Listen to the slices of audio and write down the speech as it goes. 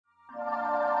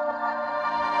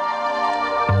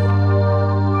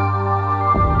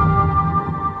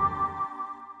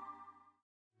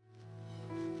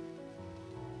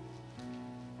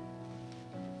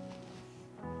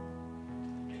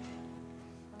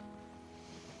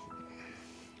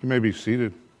You may be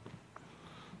seated.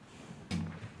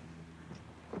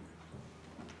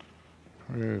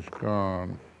 Praise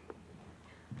God.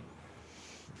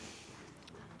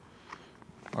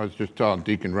 I was just telling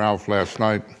Deacon Ralph last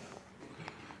night,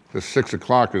 the 6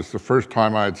 o'clock is the first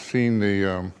time I'd seen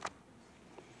the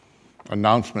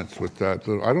announcements with that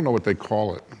little, I don't know what they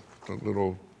call it, the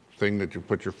little thing that you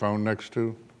put your phone next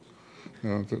to. You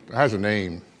know, it has a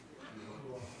name.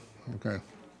 Okay.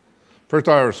 First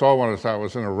time I ever saw one of that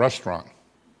was in a restaurant.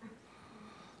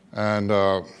 And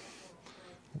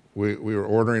we were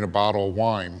ordering a bottle of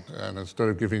wine, and instead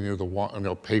of giving you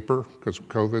the paper, because of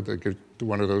COVID, they give you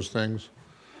one of those things.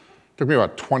 It took me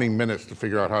about 20 minutes to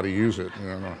figure out how to use it.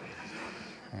 You know.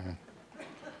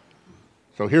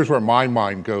 So here's where my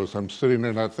mind goes. I'm sitting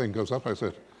there, and that thing goes up. I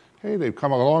said, hey, they've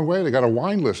come a long way. They got a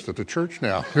wine list at the church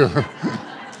now.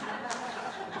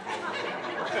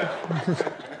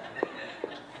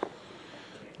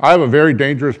 I have a very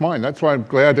dangerous mind. That's why I'm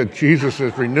glad that Jesus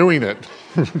is renewing it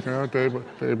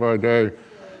day by day.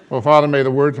 Well, Father, may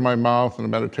the words of my mouth and the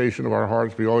meditation of our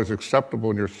hearts be always acceptable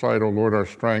in your sight, O Lord, our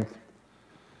strength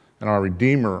and our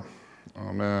Redeemer.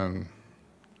 Amen.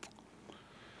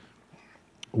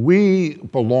 We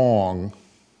belong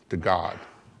to God.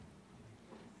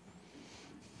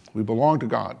 We belong to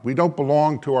God. We don't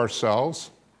belong to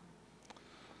ourselves.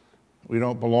 We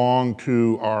don't belong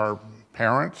to our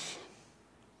parents.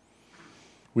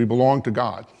 We belong to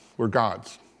God. We're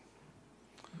God's.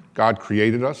 God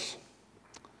created us.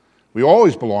 We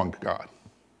always belong to God.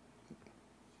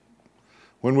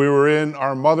 When we were in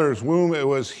our mother's womb, it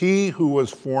was He who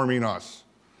was forming us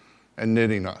and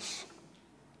knitting us.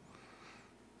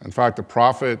 In fact, the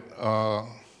prophet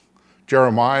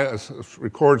Jeremiah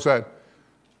records that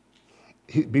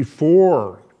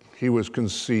before he was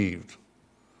conceived,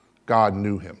 God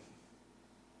knew him.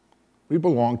 We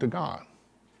belong to God.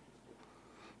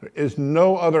 There is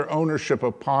no other ownership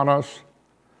upon us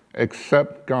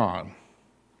except God.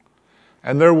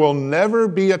 And there will never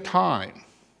be a time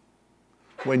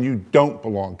when you don't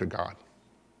belong to God.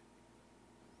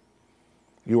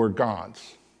 You are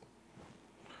God's.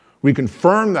 We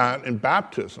confirm that in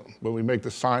baptism when we make the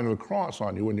sign of the cross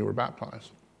on you when you were baptized.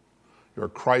 You're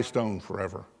Christ-owned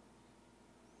forever.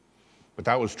 But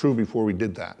that was true before we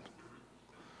did that.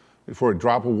 Before a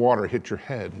drop of water hit your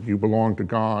head, you belong to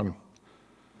God.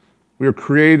 We are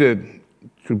created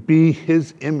to be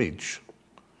His image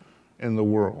in the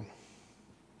world,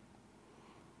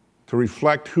 to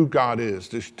reflect who God is,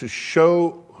 to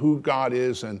show who God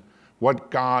is and what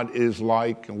God is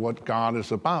like and what God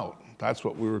is about. That's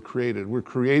what we were created. We're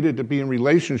created to be in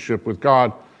relationship with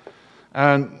God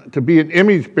and to be an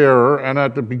image bearer. And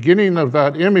at the beginning of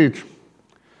that image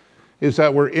is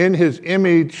that we're in His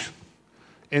image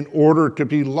in order to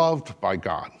be loved by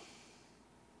God,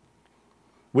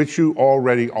 which you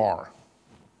already are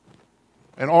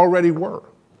and already were.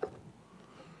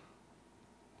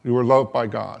 You were loved by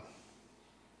God.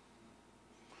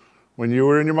 When you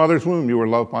were in your mother's womb, you were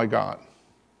loved by God.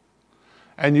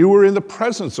 And you were in the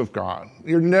presence of God.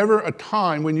 There's never a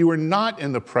time when you were not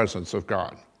in the presence of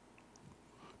God.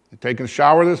 You taking a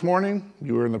shower this morning,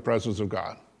 you were in the presence of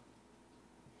God.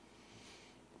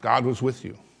 God was with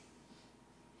you.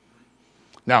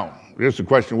 Now, here's the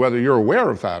question whether you're aware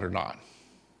of that or not.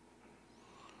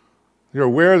 You're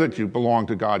aware that you belong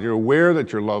to God. You're aware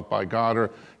that you're loved by God,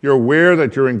 or you're aware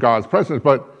that you're in God's presence,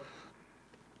 but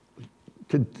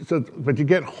you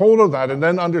get hold of that and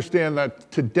then understand that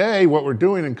today what we're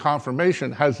doing in confirmation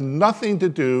has nothing to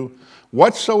do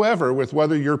whatsoever with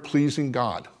whether you're pleasing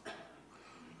God.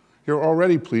 You're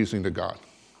already pleasing to God.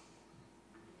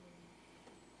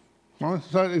 Well,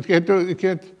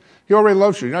 He already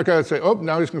loves you. You're not going to say, oh,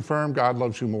 now He's confirmed God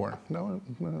loves you more. No.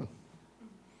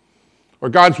 Or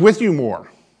God's with you more.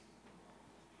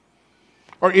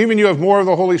 Or even you have more of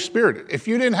the Holy Spirit. If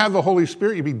you didn't have the Holy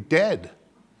Spirit, you'd be dead.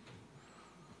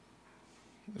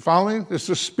 You follow me? It's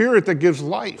the Spirit that gives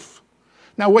life.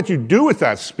 Now, what you do with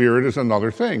that Spirit is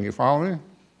another thing. You follow me?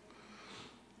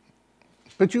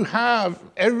 But you have,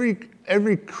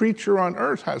 every creature on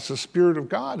earth has the Spirit of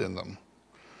God in them.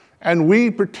 And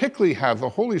we particularly have the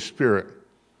Holy Spirit.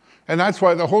 And that's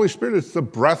why the Holy Spirit is the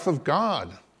breath of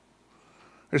God.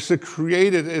 It's the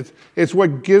created, it's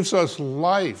what gives us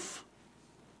life.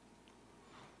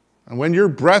 And when your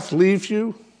breath leaves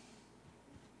you,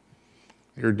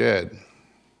 you're dead.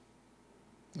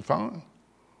 You follow?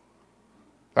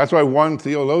 That's why one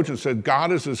theologian said,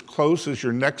 God is as close as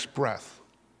your next breath.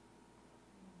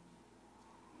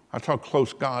 That's how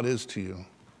close God is to you.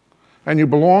 And you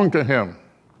belong to Him.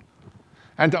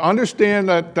 And to understand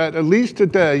that at least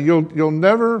today, you'll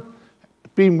never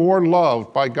be more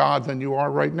loved by God than you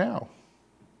are right now.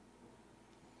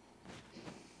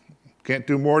 Can't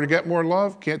do more to get more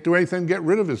love. Can't do anything to get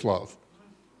rid of his love.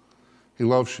 He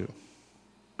loves you.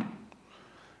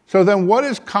 So then what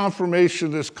is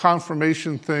confirmation, this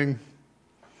confirmation thing,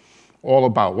 all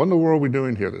about? What in the world are we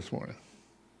doing here this morning?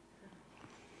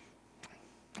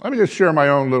 Let me just share my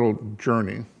own little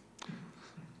journey.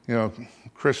 You know,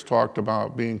 Chris talked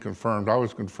about being confirmed. I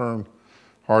was confirmed,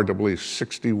 hard to believe,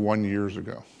 61 years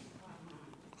ago.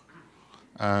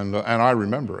 And I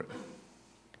remember it.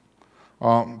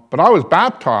 But I was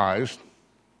baptized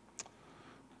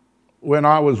when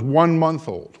I was 1 month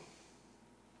old,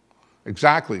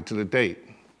 exactly to the date.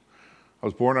 I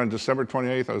was born on December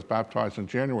 28th. I was baptized on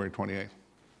January 28th.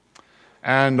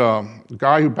 And the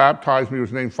guy who baptized me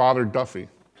was named Father Duffy.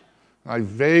 I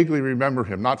vaguely remember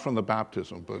him, not from the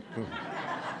baptism, but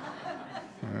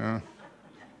yeah.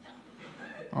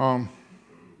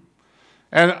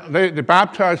 And they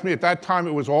baptized me. At that time,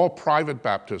 it was all private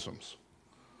baptisms.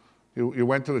 You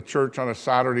went to the church on a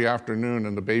Saturday afternoon,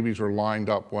 and the babies were lined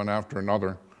up one after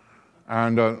another.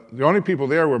 And the only people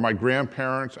there were my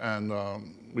grandparents, and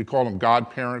we call them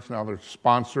godparents. Now they're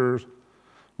sponsors.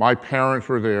 My parents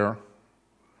were there.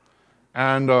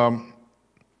 And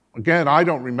again, I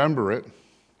don't remember it.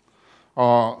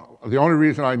 The only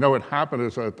reason I know it happened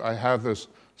is that I have this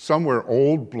somewhere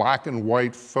old black and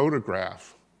white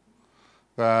photograph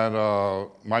that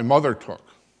my mother took,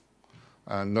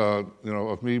 and you know,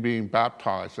 of me being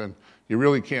baptized. And you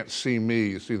really can't see me.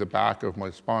 You see the back of my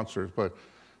sponsors, but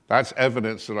that's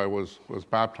evidence that I was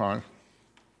baptized.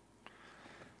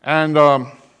 And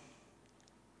I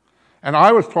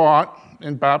was taught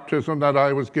in baptism that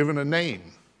I was given a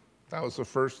name. That was the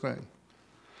first thing.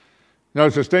 Now,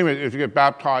 it's this thing, if you get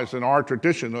baptized in our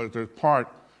tradition, there's part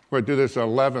where we do this at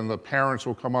 11, the parents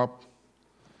will come up,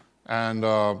 and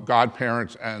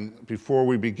godparents, and before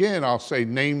we begin, I'll say,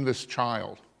 name this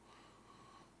child.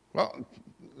 Well,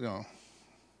 you know,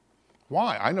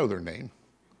 why? I know their name.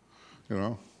 You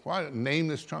know, why name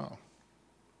this child?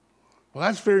 Well,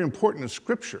 that's very important in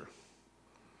Scripture.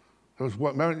 It was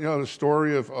what, you know, the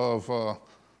story of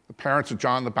the parents of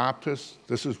John the Baptist.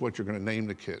 This is what you're going to name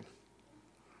the kid.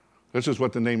 This is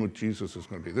what the name of Jesus is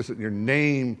going to be. Your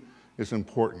name is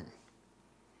important.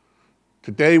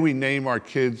 Today we name our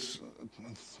kids,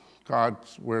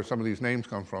 God's where some of these names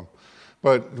come from,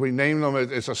 but we name them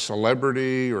as a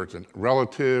celebrity or it's a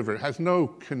relative, or it has no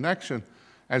connection.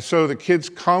 And so the kids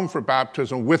come for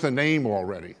baptism with a name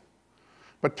already.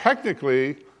 But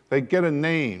technically, they get a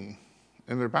name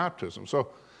in their baptism. So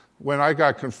when I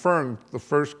got confirmed, the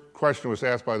first question was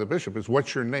asked by the bishop is,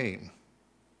 what's your name?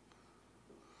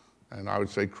 And I would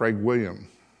say, Craig William.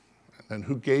 And then,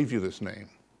 who gave you this name?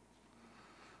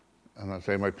 And I'd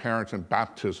say, my parents in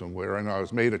baptism, wherein I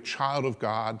was made a child of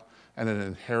God and an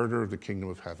inheritor of the kingdom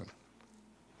of heaven.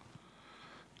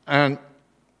 And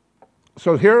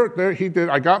so there he did.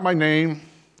 I got my name.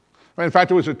 In fact,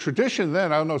 there was a tradition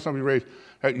then, I don't know if somebody raised,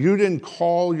 that you didn't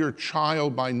call your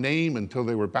child by name until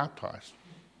they were baptized.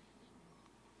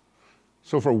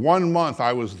 So for 1 month,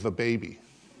 I was the baby,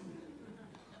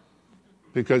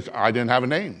 because I didn't have a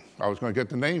name. I was going to get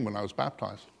the name when I was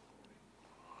baptized.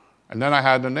 And then I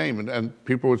had the name, and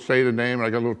people would say the name, and I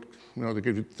got a little, you know, they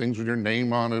give you things with your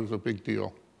name on it. It was a big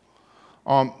deal.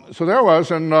 So there I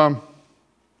was, and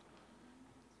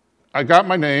I got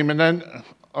my name, and then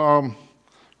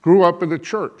grew up in the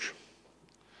church.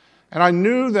 And I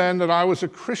knew then that I was a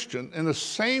Christian in the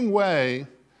same way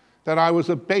that I was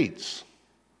a Bates.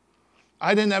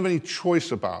 I didn't have any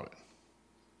choice about it.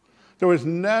 There was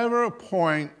never a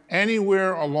point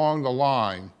anywhere along the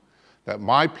line that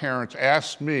my parents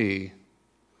asked me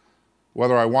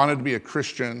whether I wanted to be a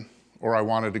Christian or I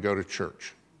wanted to go to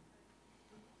church.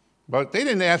 But they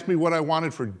didn't ask me what I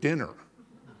wanted for dinner.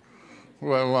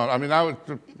 Well, I mean,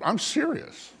 I'm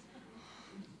serious.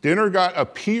 Dinner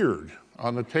appeared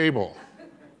on the table.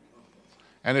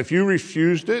 And if you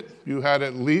refused it, you had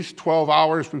at least 12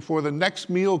 hours before the next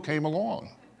meal came along.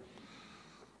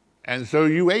 And so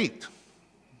you ate,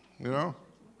 you know?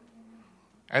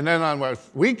 And then on my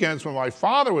weekends, when my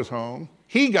father was home,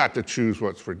 he got to choose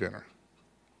what's for dinner.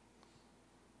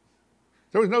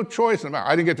 There was no choice in that.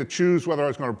 I didn't get to choose whether I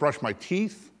was going to brush my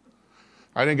teeth.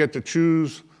 I didn't get to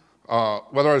choose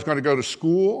whether I was going to go to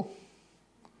school.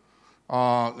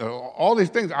 All these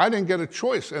things, I didn't get a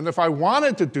choice. And if I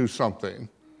wanted to do something,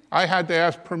 I had to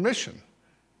ask permission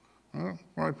from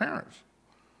my parents.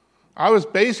 I was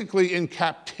basically in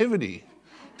captivity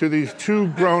to these two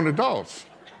grown adults.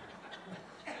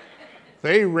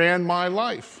 They ran my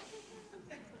life.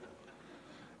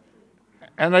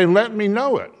 And they let me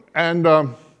know it. And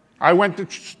I went to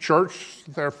church,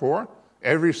 therefore,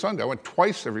 every Sunday. I went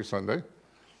twice every Sunday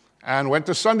and went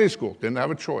to Sunday school. Didn't have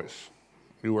a choice.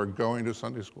 You were going to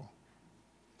Sunday school.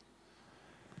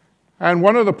 And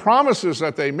one of the promises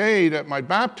that they made at my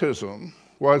baptism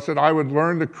was that I would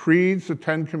learn the creeds, the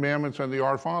Ten Commandments, and the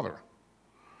Our Father,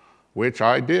 which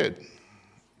I did.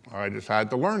 I just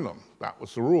had to learn them. That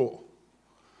was the rule.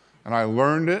 And I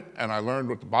learned it, and I learned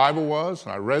what the Bible was,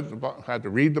 and I had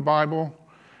to read the Bible.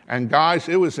 And guys,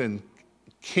 it was in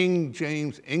King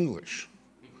James English.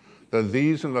 The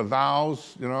these and the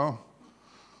thous, you know,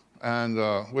 and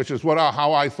which is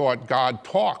how I thought God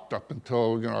talked up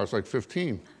until, I was like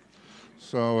 15.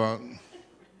 So,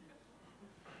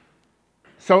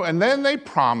 and then they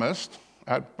promised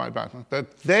at my baptism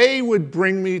that they would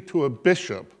bring me to a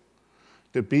bishop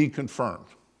to be confirmed.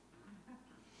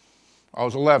 I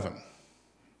was 11,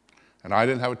 and I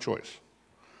didn't have a choice.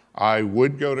 I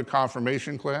would go to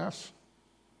confirmation class,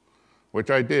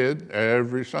 which I did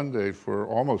every Sunday for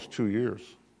almost 2 years.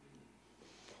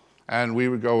 And we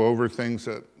would go over things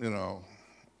that,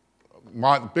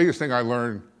 the biggest thing I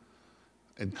learned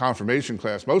in confirmation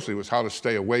class mostly was how to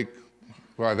stay awake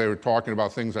while they were talking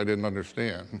about things I didn't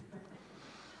understand.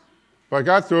 But I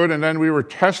got through it, and then we were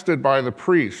tested by the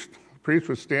priest. The priest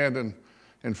was standing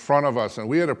in front of us, and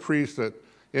we had a priest that,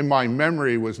 in my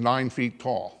memory, was 9 feet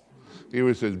tall. He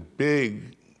was a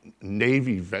big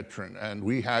Navy veteran, and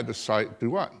we had to do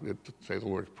what? We had to say the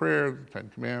Lord's Prayer, the Ten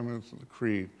Commandments, and the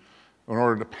Creed in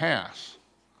order to pass.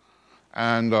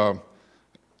 And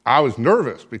I was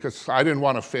nervous because I didn't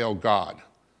want to fail God.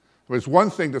 It was one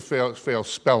thing to fail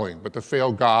spelling, but to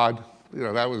fail God,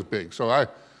 that was big. So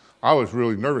I was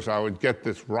really nervous I would get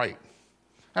this right.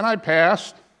 And I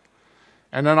passed,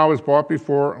 and then I was brought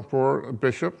before a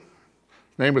bishop.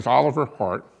 His name was Oliver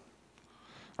Hart.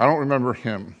 I don't remember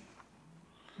him.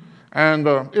 And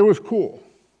it was cool.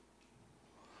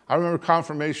 I remember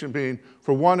confirmation being,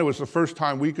 for one, it was the first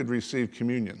time we could receive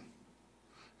communion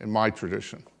in my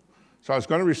tradition. So I was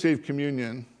going to receive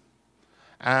communion,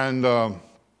 and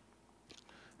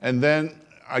then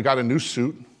I got a new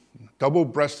suit.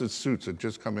 Double-breasted suits had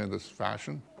just come into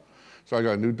fashion. So I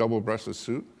got a new double-breasted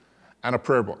suit and a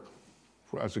prayer book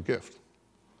as a gift.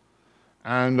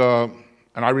 And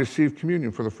I received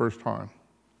communion for the first time.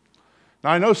 Now,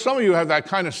 I know some of you have that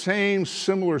kind of same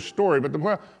similar story, but the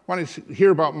more I want to hear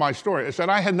about my story is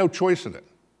that I had no choice in it.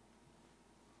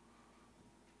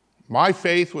 My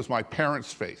faith was my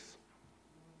parents' faith.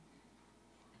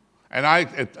 And I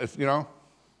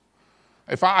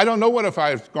don't know what if I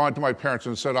had gone to my parents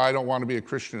and said, I don't want to be a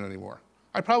Christian anymore.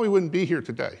 I probably wouldn't be here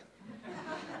today.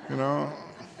 I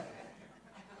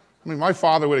mean, my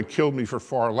father would have killed me for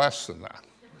far less than that.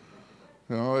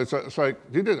 It's like,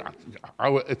 it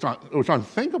was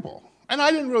unthinkable. And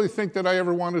I didn't really think that I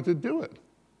ever wanted to do it,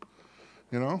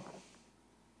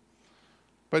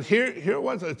 But here it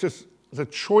was, it's just the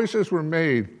choices were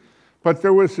made. But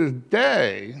there was this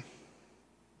day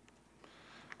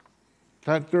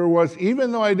that there was,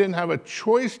 even though I didn't have a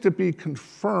choice to be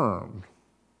confirmed,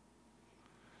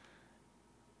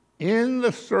 in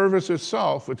the service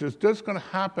itself, which is just going to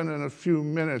happen in a few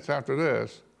minutes after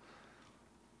this,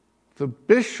 the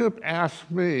bishop asked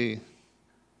me,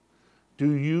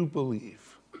 do you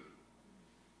believe?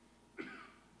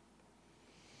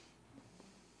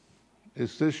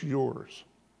 Is this yours?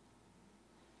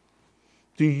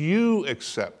 Do you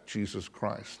accept Jesus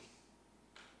Christ?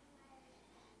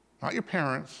 Not your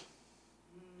parents,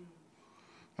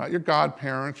 not your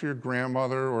godparents or your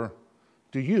grandmother, or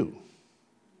do you?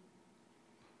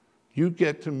 You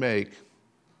get to make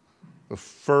the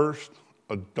first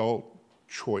adult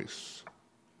choice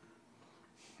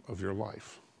of your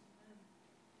life.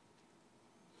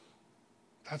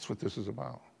 That's what this is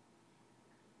about.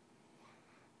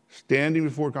 Standing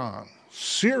before God,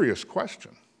 serious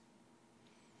question.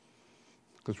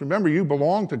 Because remember, you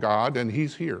belong to God and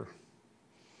He's here.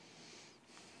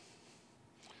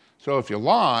 So if you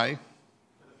lie,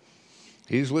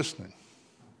 He's listening.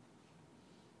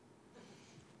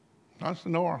 He wants to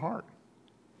know our heart.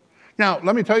 Now,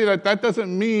 let me tell you that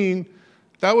doesn't mean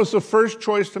that was the first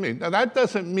choice to me. Now, that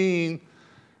doesn't mean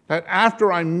that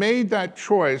after I made that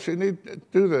choice, you need to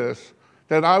do this,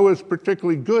 that I was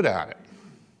particularly good at it.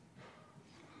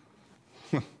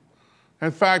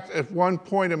 In fact, at one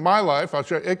point in my life, I'll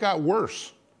show you, it got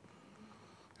worse.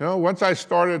 Once I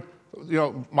started,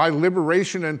 my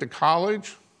liberation into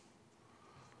college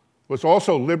was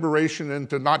also liberation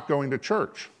into not going to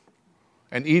church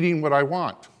and eating what I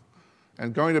want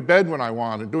and going to bed when I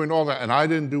want and doing all that, and I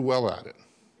didn't do well at it.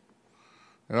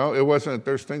 It wasn't,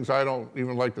 there's things I don't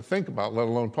even like to think about, let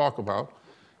alone talk about.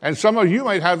 And some of you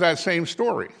might have that same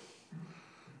story.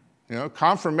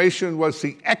 Confirmation was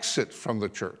the exit from the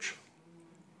church.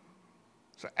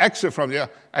 It's an exit from the,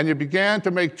 and you began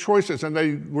to make choices, and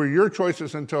they were your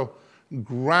choices until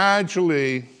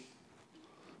gradually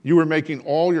you were making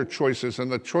all your choices,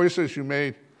 and the choices you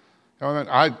made.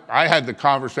 I had the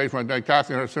conversation one day,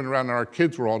 Kathy and I were sitting around, and our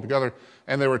kids were all together,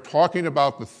 and they were talking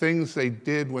about the things they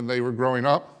did when they were growing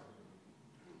up.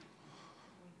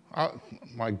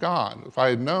 My God, if I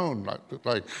had known,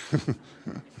 like,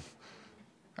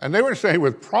 and they were saying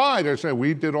with pride, they said,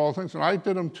 we did all things, and I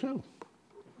did them too.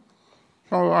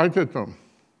 So I did them.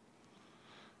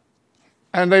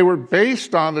 And they were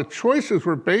based on, the choices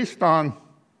were based on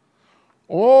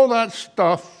all that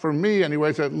stuff, for me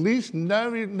anyways, at least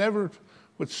never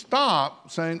would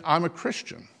stop saying, I'm a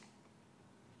Christian.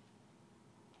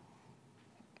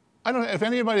 I don't know, if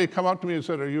anybody had come up to me and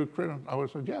said, are you a Christian? I would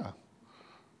have said, yeah.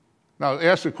 Now,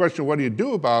 ask the question, what do you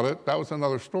do about it? That was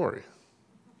another story.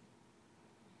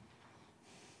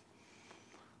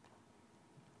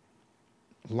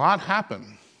 A lot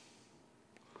happened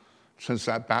since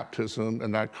that baptism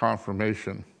and that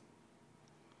confirmation.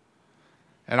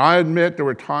 And I admit there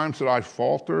were times that I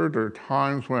faltered. There were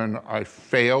times when I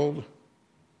failed.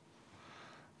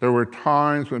 There were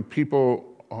times when people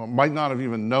might not have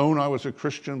even known I was a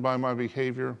Christian by my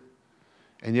behavior.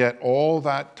 And yet all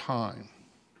that time,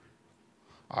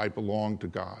 I belonged to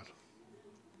God.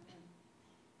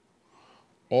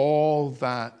 All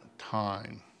that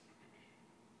time,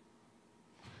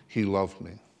 He loved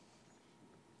me.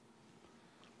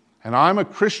 And I'm a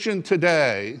Christian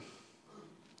today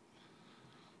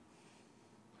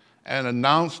and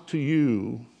announce to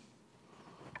you,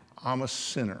 I'm a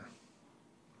sinner.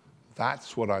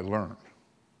 That's what I learned.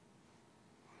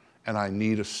 And I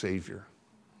need a Savior.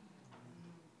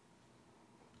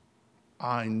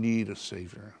 I need a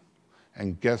Savior.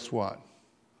 And guess what?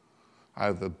 I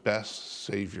have the best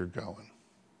Savior going.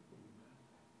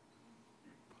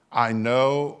 I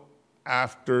know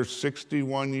after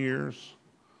 61 years,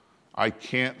 I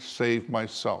can't save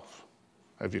myself.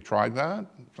 Have you tried that?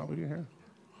 Some of you here?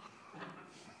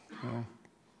 No.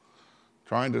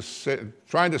 Trying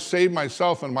to save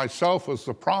myself, and myself was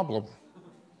the problem.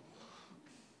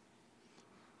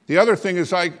 The other thing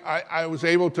is I was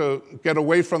able to get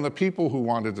away from the people who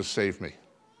wanted to save me.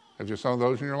 Have you some of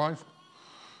those in your life?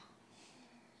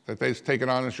 That they've taken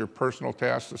on as your personal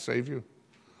task to save you?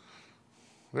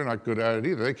 They're not good at it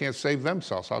either. They can't save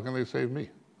themselves. How can they save me?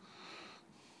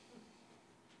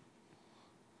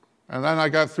 And then I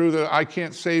got through the I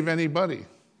can't save anybody.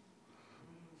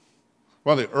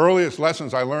 One of the earliest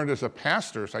lessons I learned as a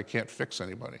pastor is I can't fix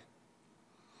anybody.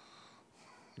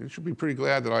 You should be pretty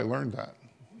glad that I learned that.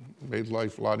 It made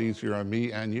life a lot easier on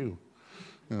me and you.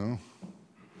 No,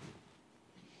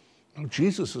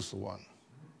 Jesus is the one.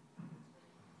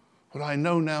 What I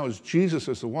know now is Jesus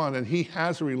is the one, and He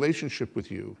has a relationship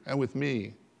with you and with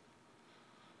me.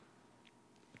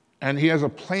 And He has a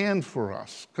plan for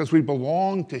us because we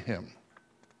belong to Him.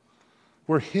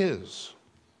 We're His.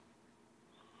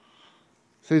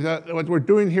 See, that what we're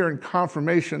doing here in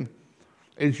confirmation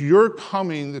is you're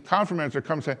coming, the confirmants are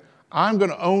coming saying, I'm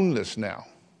going to own this now.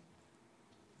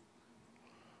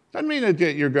 Doesn't mean that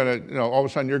you're going to, all of a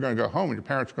sudden you're going to go home and your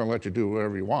parents are going to let you do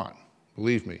whatever you want.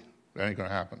 Believe me, that ain't going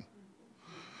to happen.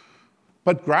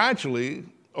 But gradually,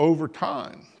 over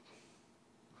time,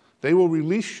 they will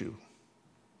release you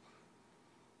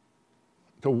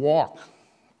to walk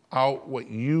out what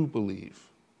you believe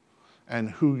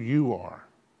and who you are.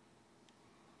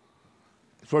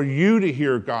 For you to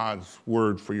hear God's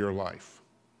word for your life.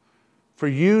 For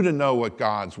you to know what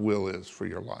God's will is for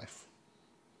your life.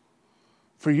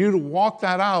 For you to walk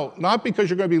that out, not because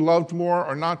you're going to be loved more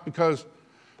or not because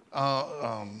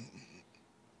you're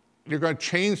going to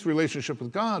change the relationship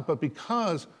with God, but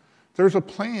because there's a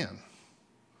plan.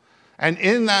 And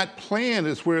in that plan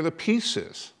is where the peace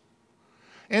is.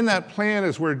 In that plan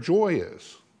is where joy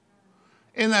is.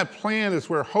 In that plan is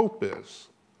where hope is.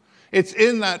 It's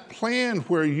in that plan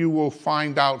where you will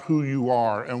find out who you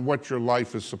are and what your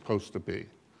life is supposed to be,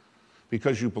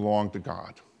 because you belong to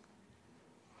God.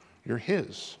 You're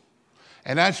His.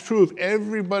 And that's true of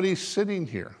everybody sitting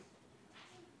here.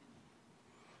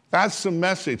 That's the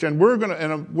message. And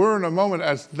we're in a moment,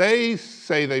 as they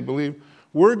say they believe,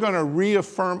 we're going to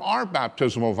reaffirm our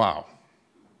baptismal vow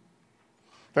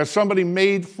that somebody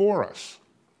made for us.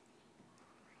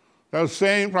 That was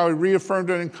saying, probably reaffirmed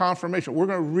it in confirmation. We're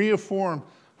going to reaffirm,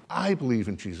 I believe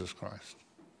in Jesus Christ.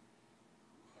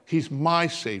 He's my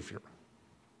Savior.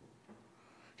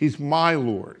 He's my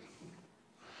Lord.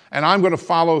 And I'm going to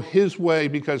follow His way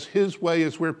because His way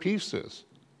is where peace is,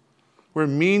 where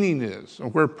meaning is,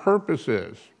 and where purpose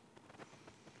is.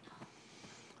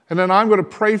 And then I'm going to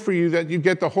pray for you that you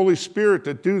get the Holy Spirit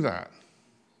to do that.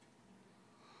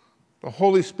 The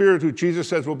Holy Spirit, who Jesus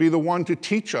says will be the one to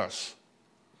teach us.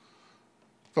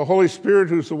 The Holy Spirit,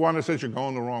 who's the one that says you're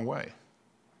going the wrong way.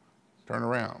 Turn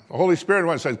around. The Holy Spirit, the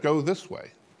one that says go this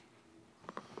way.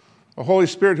 The Holy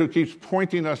Spirit, who keeps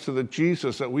pointing us to the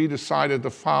Jesus that we decided to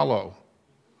follow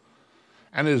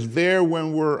and is there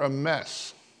when we're a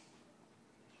mess.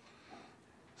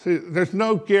 See, there's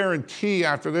no guarantee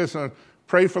after this, and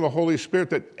pray for the Holy Spirit,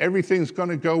 that everything's going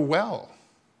to go well.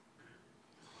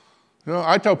 You know,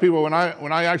 I tell people when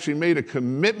I actually made a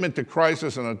commitment to Christ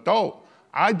as an adult,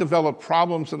 I developed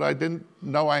problems that I didn't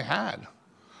know I had.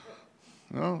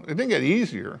 You know, it didn't get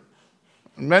easier.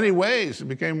 In many ways, it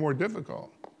became more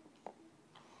difficult.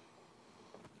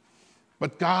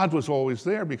 But God was always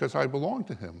there because I belonged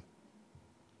to him.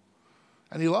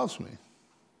 And he loves me.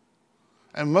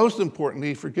 And most importantly,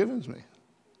 he forgives me.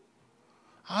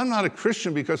 I'm not a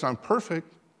Christian because I'm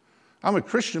perfect. I'm a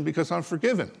Christian because I'm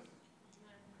forgiven.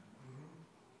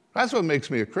 That's what makes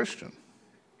me a Christian.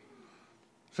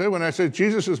 So when I say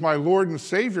Jesus is my Lord and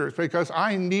Savior, it's because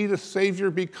I need a Savior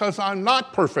because I'm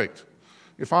not perfect.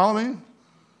 You follow me?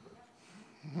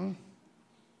 Mm-hmm.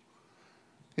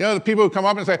 You know, the people who come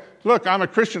up and say, look, I'm a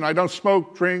Christian. I don't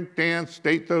smoke, drink, dance,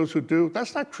 date those who do.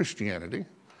 That's not Christianity.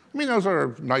 I mean, those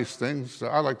are nice things.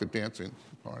 I like the dancing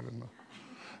part.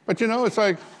 But, you know, it's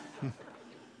like, you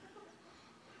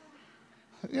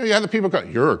know, you have the people go,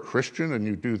 you're a Christian and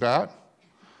you do that?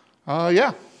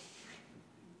 Yeah.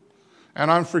 And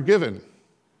I'm forgiven.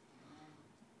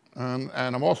 And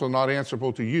I'm also not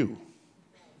answerable to you.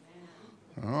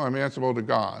 I'm answerable to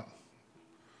God.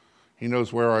 He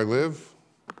knows where I live,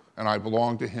 and I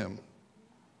belong to him.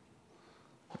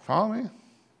 Follow me?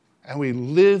 And we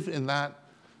live in that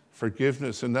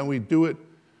forgiveness, and then we do it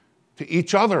to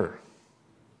each other.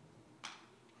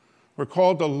 We're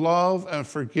called to love and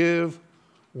forgive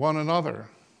one another.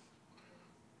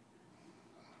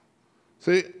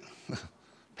 See,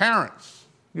 parents,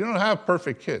 you don't have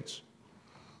perfect kids.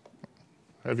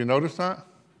 Have you noticed that?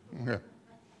 Okay.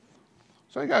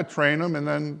 So you got to train them, and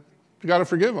then you got to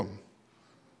forgive them.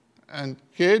 And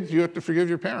kids, you have to forgive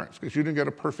your parents because you didn't get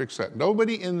a perfect set.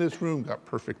 Nobody in this room got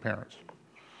perfect parents.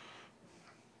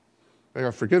 They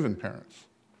got forgiven parents.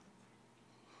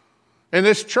 In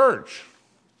this church,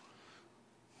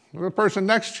 the person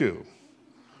next to you,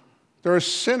 they're a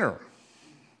sinner.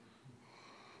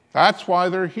 That's why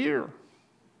they're here.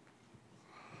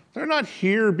 They're not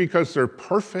here because they're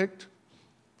perfect.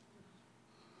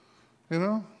 You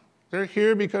know, they're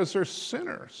here because they're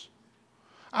sinners.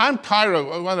 I'm tired of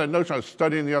one of the notions I was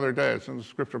studying the other day. It's in the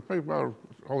scripture, about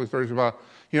Holy Thursday, about,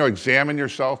 you know, examine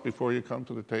yourself before you come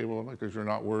to the table, like, because you're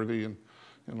not worthy.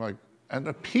 And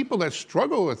the people that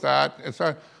struggle with that, it's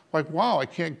like, wow, I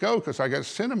can't go because I got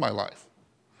sin in my life.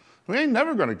 We ain't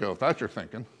never going to go if that's your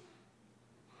thinking.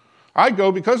 I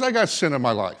go because I got sin in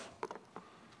my life.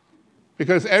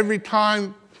 Because every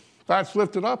time that's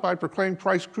lifted up, I proclaim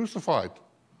Christ crucified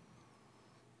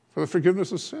for the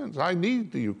forgiveness of sins. I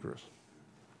need the Eucharist.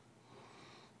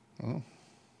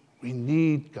 We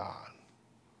need God.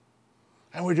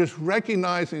 And we're just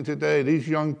recognizing today, these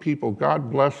young people, God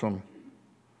bless them,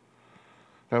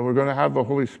 that we're going to have the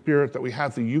Holy Spirit, that we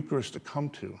have the Eucharist to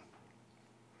come to.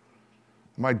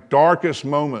 My darkest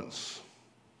moments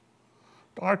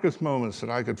that I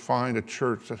could find a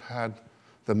church that had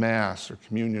the Mass or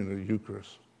communion or the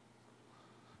Eucharist.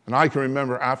 And I can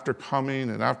remember after coming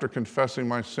and after confessing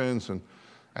my sins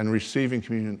and receiving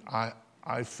communion,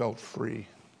 I felt free.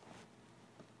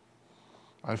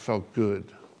 I felt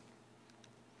good.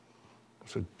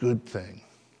 It's a good thing.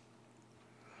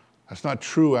 That's not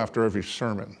true after every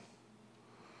sermon.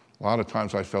 A lot of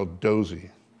times I felt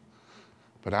dozy.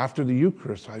 But after the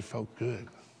Eucharist, I felt good.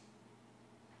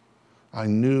 I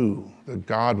knew that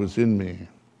God was in me.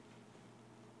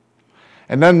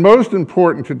 And then most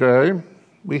important today,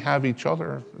 we have each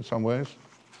other in some ways.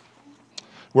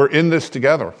 We're in this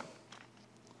together.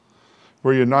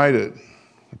 We're united.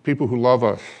 People who love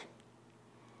us.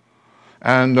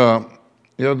 And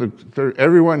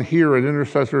everyone here at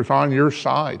Intercessor is on your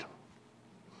side.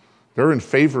 They're in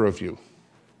favor of you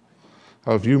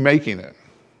making it.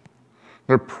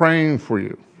 They're praying for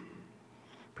you.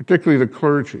 Particularly the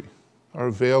clergy are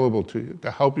available to you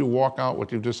to help you walk out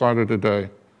what you've decided today.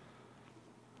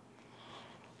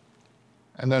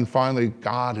 And then finally,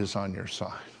 God is on your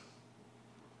side.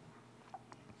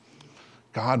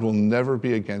 God will never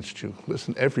be against you.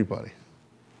 Listen, everybody.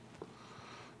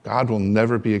 God will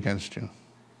never be against you.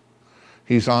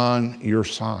 He's on your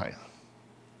side.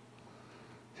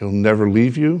 He'll never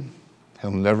leave you. He'll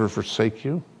never forsake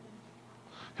you.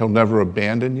 He'll never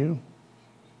abandon you.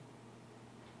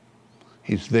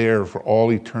 He's there for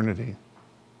all eternity.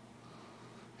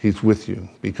 He's with you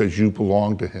because you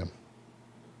belong to him.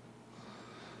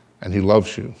 And he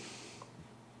loves you.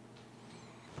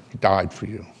 He died for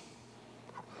you.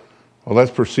 Well,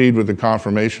 let's proceed with the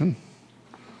confirmation.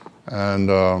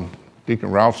 And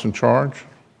Deacon Ralph's in charge.